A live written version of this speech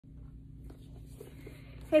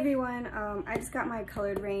Hey everyone, I just got my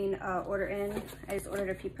colored Raine order in. I just ordered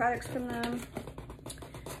a few products from them.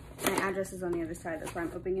 My address is on the other side, that's why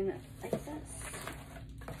I'm opening it like this.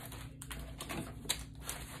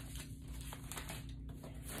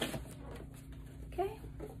 Okay,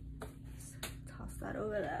 let's toss that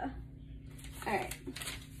over there. All right,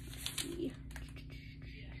 let's see.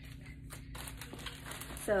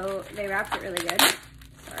 So they wrapped it really good.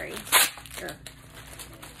 Sorry. Ugh.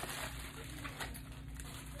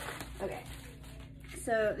 Okay,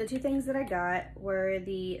 so the two things that I got were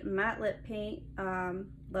the matte lip paint,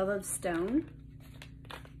 Love of Stone.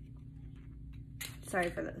 Sorry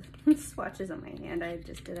for the swatches on my hand, I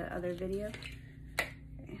just did another video.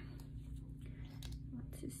 Okay,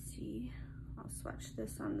 want to see, I'll swatch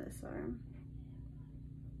this on this arm.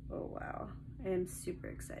 Oh wow, I am super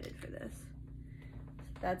excited for this.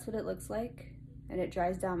 So that's what it looks like, and it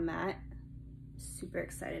dries down matte. Super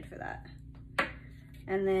excited for that.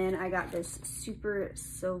 And then I got this super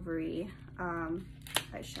silvery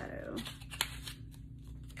eyeshadow.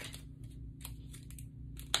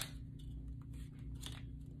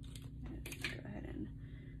 Go ahead and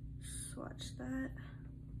swatch that.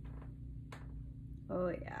 Oh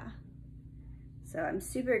yeah. So I'm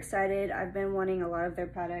super excited. I've been wanting a lot of their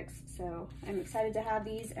products, so I'm excited to have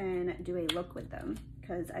these and do a look with them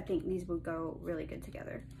because I think these will go really good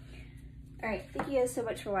together. All right, thank you guys so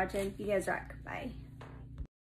much for watching. You guys rock. Bye.